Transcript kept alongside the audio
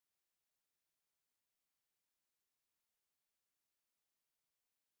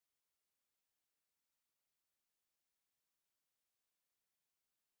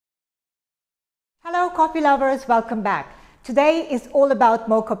Hello coffee lovers, welcome back. Today is all about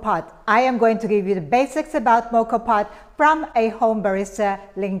Moka pot. I am going to give you the basics about Moka pot from a home barista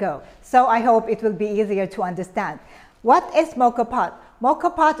lingo. So I hope it will be easier to understand. What is Moka pot? Moka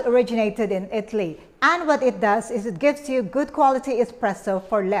pot originated in Italy, and what it does is it gives you good quality espresso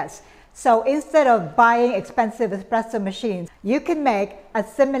for less. So instead of buying expensive espresso machines, you can make a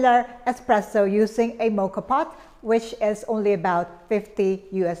similar espresso using a Moka pot, which is only about $50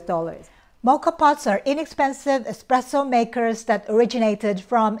 US. Moka pots are inexpensive espresso makers that originated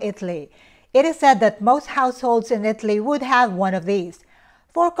from Italy. It is said that most households in Italy would have one of these.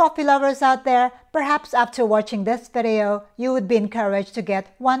 For coffee lovers out there, perhaps after watching this video, you would be encouraged to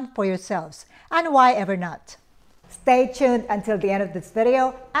get one for yourselves. And why ever not? Stay tuned until the end of this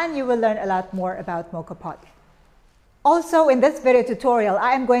video and you will learn a lot more about Moka pot. Also in this video tutorial,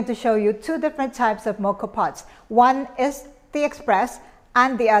 I am going to show you two different types of Moka pots. One is the Express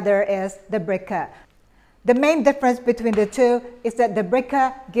and the other is the Brikka. The main difference between the two is that the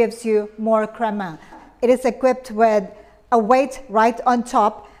Brikka gives you more crema. It is equipped with a weight right on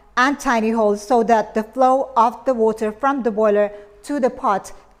top and tiny holes so that the flow of the water from the boiler to the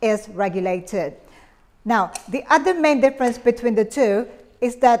pot is regulated. Now, the other main difference between the two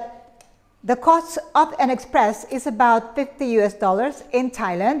is that the cost of an Express is about $50 US in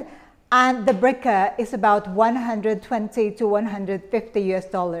Thailand, and the Brikka is about $120 to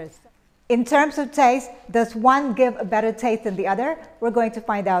 $150 US. In terms of taste, does one give a better taste than the other? We're going to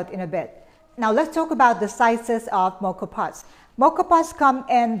find out in a bit. Now let's talk about the sizes of Moka pots. Moka pots come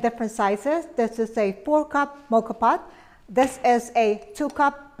in different sizes. This is a 4-cup Moka pot. This is a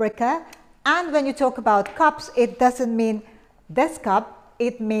 2-cup Brikka. And when you talk about cups, it doesn't mean this cup,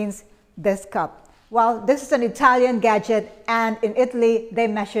 it means this cup. Well, this is an Italian gadget, and in Italy, they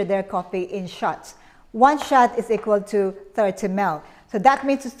measure their coffee in shots. One shot is equal to 30 ml. So that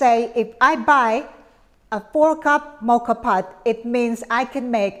means to say, if I buy a 4-cup Moka pot, it means I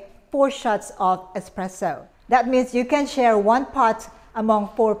can make 4 shots of espresso. That means you can share one pot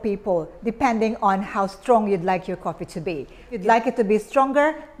among 4 people, depending on how strong you'd like your coffee to be. If you'd like it to be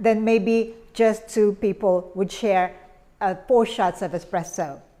stronger, then maybe just 2 people would share 4 shots of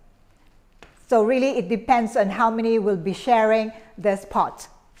espresso. So really, it depends on how many will be sharing this pot.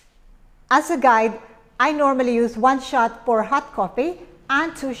 As a guide, I normally use 1 shot for hot coffee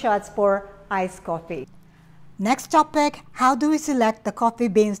and 2 shots for iced coffee. Next topic, how do we select the coffee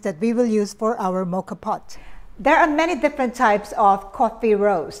beans that we will use for our Moka pot? There are many different types of coffee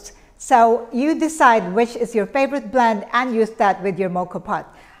roast. So you decide which is your favorite blend and use that with your Moka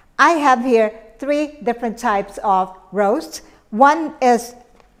pot. I have here 3 different types of roast. One is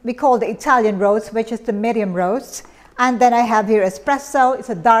we call the Italian roast, which is the medium roast. And then I have here espresso,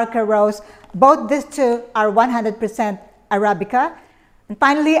 it's a darker roast. Both these two are 100% Arabica. And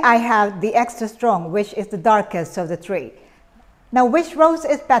finally, I have the extra strong, which is the darkest of the 3. Now, which roast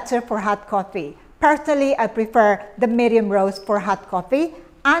is better for hot coffee? Personally, I prefer the medium roast for hot coffee.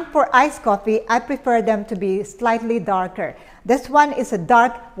 And for iced coffee, I prefer them to be slightly darker. This one is a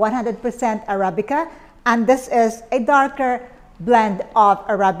dark 100% Arabica, and this is a darker blend of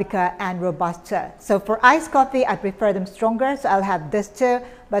Arabica and Robusta. So for iced coffee, I prefer them stronger, so I'll have this too.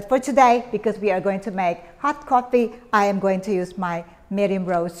 But for today, because we are going to make hot coffee, I am going to use my medium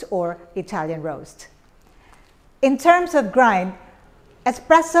roast or Italian roast. In terms of grind,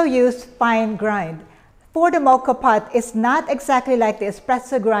 espresso use fine grind. For the Moka pot, it's not exactly like the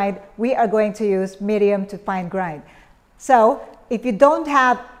espresso grind. We are going to use medium to fine grind. So if you don't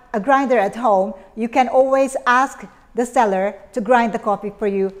have a grinder at home, you can always ask the seller to grind the coffee for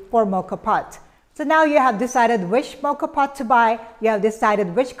you for Moka pot. So now you have decided which Moka pot to buy, you have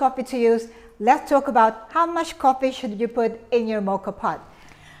decided which coffee to use. Let's talk about how much coffee should you put in your Moka pot.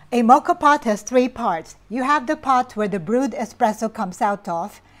 A Moka pot has 3 parts. You have the pot where the brewed espresso comes out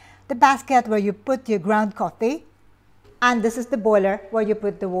of, the basket where you put your ground coffee, and this is the boiler where you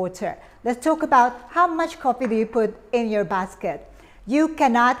put the water. Let's talk about how much coffee do you put in your basket. You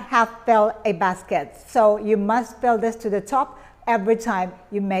cannot half fill a basket, so you must fill this to the top every time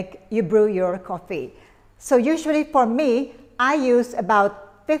you brew your coffee. So usually for me, I use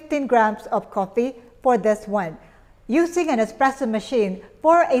about 15 grams of coffee for this one. Using an espresso machine,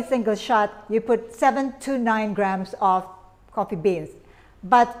 for a single shot, you put 7 to 9 grams of coffee beans.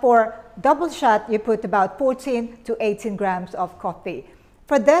 But for double shot, you put about 14 to 18 grams of coffee.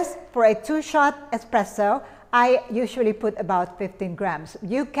 For this, for a 2-shot espresso, I usually put about 15 grams.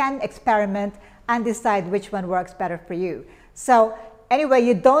 You can experiment and decide which one works better for you. So anyway,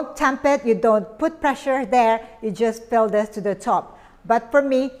 you don't temp it, you don't put pressure there, you just fill this to the top. But for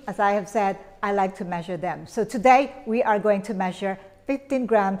me, as I have said, I like to measure them. So today we are going to measure 15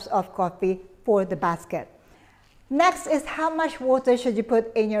 grams of coffee for the basket. Next is how much water should you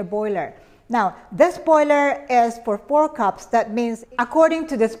put in your boiler. Now, this boiler is for 4 cups. That means, according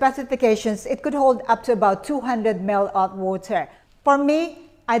to the specifications, it could hold up to about 200 ml of water. For me,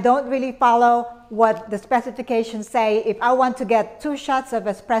 I don't really follow what the specifications say. If I want to get 2 shots of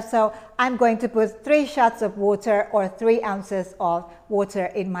espresso, I'm going to put 3 shots of water or 3 ounces of water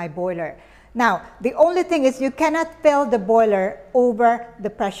in my boiler. Now, the only thing is you cannot fill the boiler over the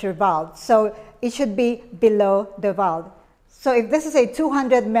pressure valve. So it should be below the valve. So if this is a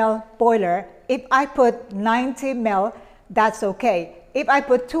 200 ml boiler, if I put 90 ml, that's okay. If I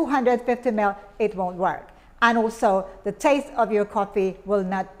put 250 ml, it won't work. And also, the taste of your coffee will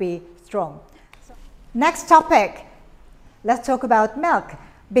not be strong. Next topic, let's talk about milk.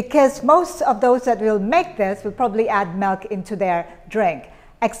 Because most of those that will make this will probably add milk into their drink,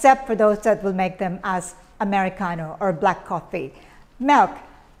 except for those that will make them as Americano or black coffee. Milk.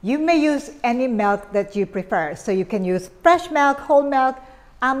 You may use any milk that you prefer. So you can use fresh milk, whole milk,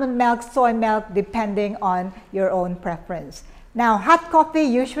 almond milk, soy milk, depending on your own preference. Now, hot coffee,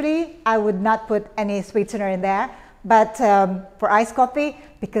 usually I would not put any sweetener in there. But for iced coffee,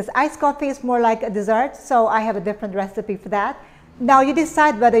 because iced coffee is more like a dessert, so I have a different recipe for that. Now you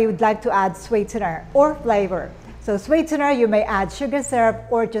decide whether you would like to add sweetener or flavor. So sweetener, you may add sugar syrup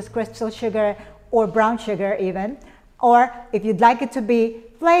or just crystal sugar or brown sugar even. Or if you'd like it to be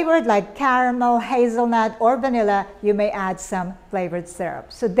flavored like caramel, hazelnut, or vanilla, you may add some flavored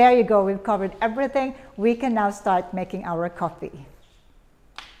syrup. So there you go, we've covered everything. We can now start making our coffee.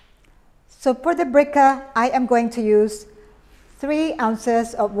 So for the Brikka, I am going to use 3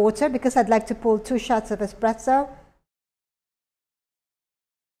 ounces of water because I'd like to pull 2 shots of espresso.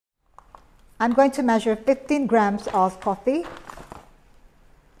 I'm going to measure 15 grams of coffee.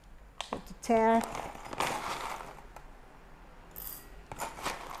 To tare.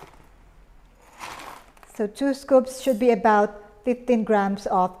 So 2 scoops should be about 15 grams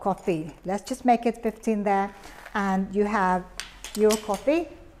of coffee. Let's just make it 15 there. And you have your coffee.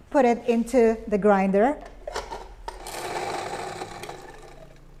 Put it into the grinder.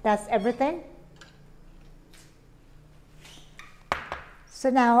 That's everything. So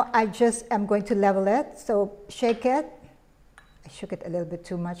now I just am going to level it. So shake it. I shook it a little bit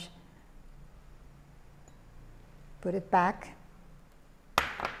too much. Put it back.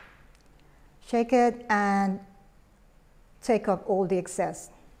 Shake it and take off all the excess.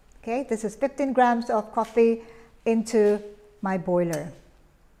 Okay, this is 15 grams of coffee into my boiler.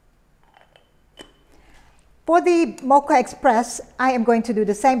 For the Moka Express, I am going to do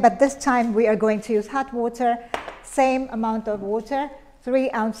the same, but this time we are going to use hot water, same amount of water, 3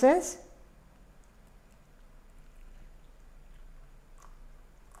 ounces.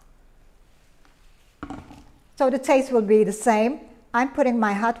 So the taste will be the same. I'm putting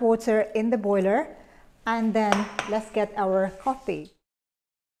my hot water in the boiler, and then let's get our coffee.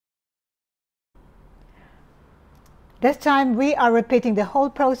 This time we are repeating the whole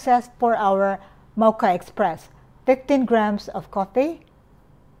process for our Moka Express. 15 grams of coffee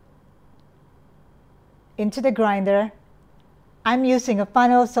into the grinder. I'm using a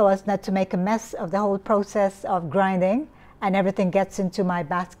funnel so as not to make a mess of the whole process of grinding, and everything gets into my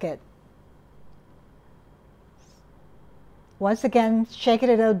basket. Once again, shake it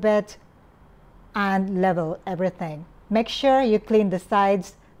a little bit and level everything. Make sure you clean the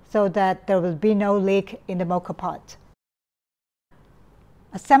sides so that there will be no leak in the Moka pot.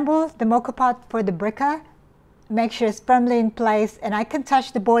 Assemble the Moka pot for the Brikka. Make sure it's firmly in place, and I can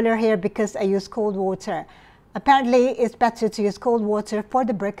touch the boiler here because I use cold water. Apparently, it's better to use cold water for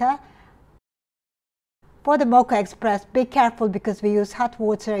the Brikka. For the Moka Express, be careful because we use hot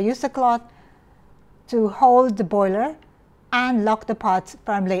water. Use a cloth to hold the boiler and lock the pot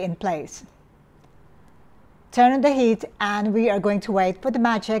firmly in place. Turn on the heat, and we are going to wait for the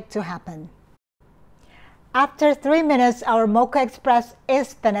magic to happen. After 3 minutes, our Moka Express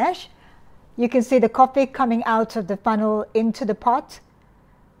is finished. You can see the coffee coming out of the funnel into the pot.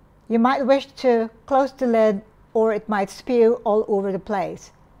 You might wish to close the lid, or it might spew all over the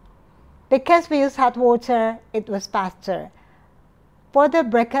place. Because we use hot water, it was faster. For the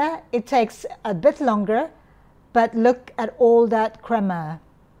Brikka, it takes a bit longer, but look at all that crema.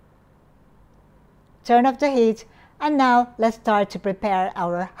 Turn off the heat, and now let's start to prepare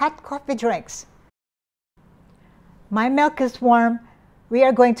our hot coffee drinks. My milk is warm. We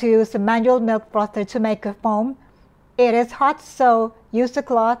are going to use a manual milk frother to make a foam. It is hot, so use a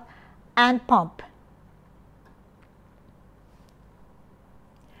cloth and pump.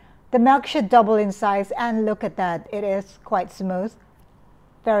 The milk should double in size, and look at that. It is quite smooth,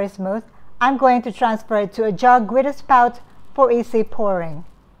 very smooth. I'm going to transfer it to a jug with a spout for easy pouring.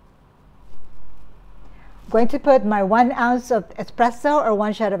 Going to put my 1 ounce of espresso or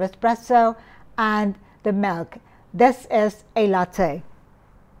 1 shot of espresso and the milk. This is a latte.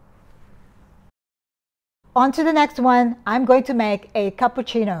 On to the next one, I'm going to make a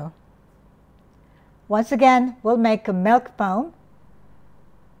cappuccino. Once again, we'll make a milk foam.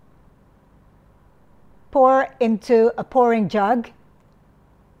 Pour into a pouring jug.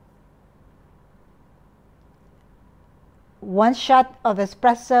 1 shot of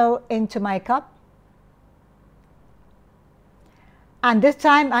espresso into my cup. And this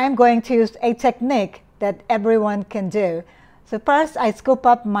time I am going to use a technique that everyone can do. So first I scoop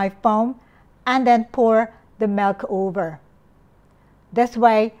up my foam and then pour the milk over. This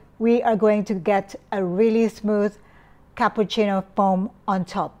way we are going to get a really smooth cappuccino foam on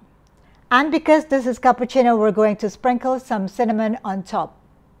top. And because this is cappuccino, we're going to sprinkle some cinnamon on top.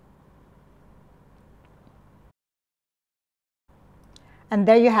 And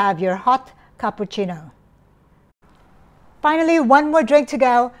there you have your hot cappuccino. Finally, one more drink to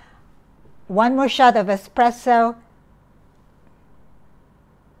go. 1 more shot of espresso.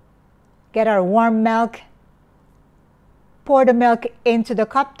 Get our warm milk. Pour the milk into the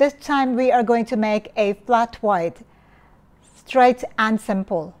cup. This time we are going to make a flat white. Straight and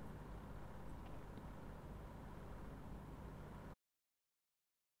simple.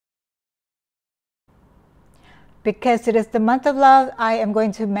 Because it is the month of love, I am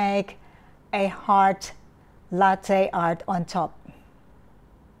going to make a heart latte art on top.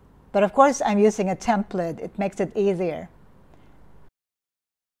 But of course, I'm using a template. It makes it easier.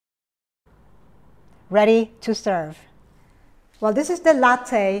 Ready to serve. Well, this is the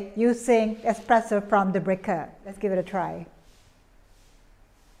latte using espresso from the Brikka. Let's give it a try.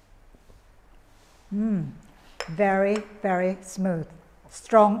 Very, very smooth.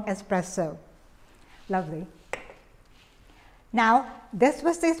 Strong espresso. Lovely. Now, this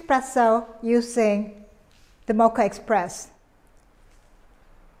was the espresso using the Moka Express.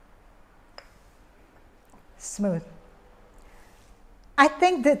 Smooth. I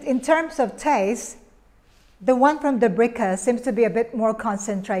think that in terms of taste, the one from the Brikka seems to be a bit more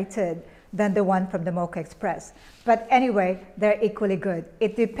concentrated than the one from the Moka Express. But anyway, they're equally good.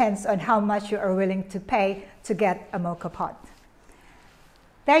 It depends on how much you are willing to pay to get a Moka pot.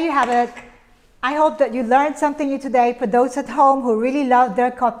 There you have it. I hope that you learned something new today. For those at home who really love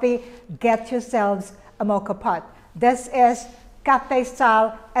their coffee, get yourselves a Moka pot. This is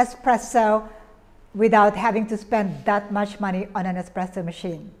cafe-style espresso without having to spend that much money on an espresso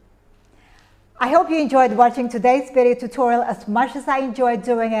machine. I hope you enjoyed watching today's video tutorial as much as I enjoyed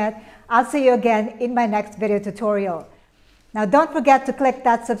doing it. I'll see you again in my next video tutorial. Now don't forget to click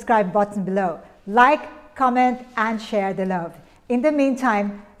that subscribe button below. Like, comment, and share the love. In the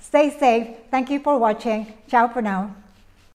meantime, stay safe. Thank you for watching. Ciao for now.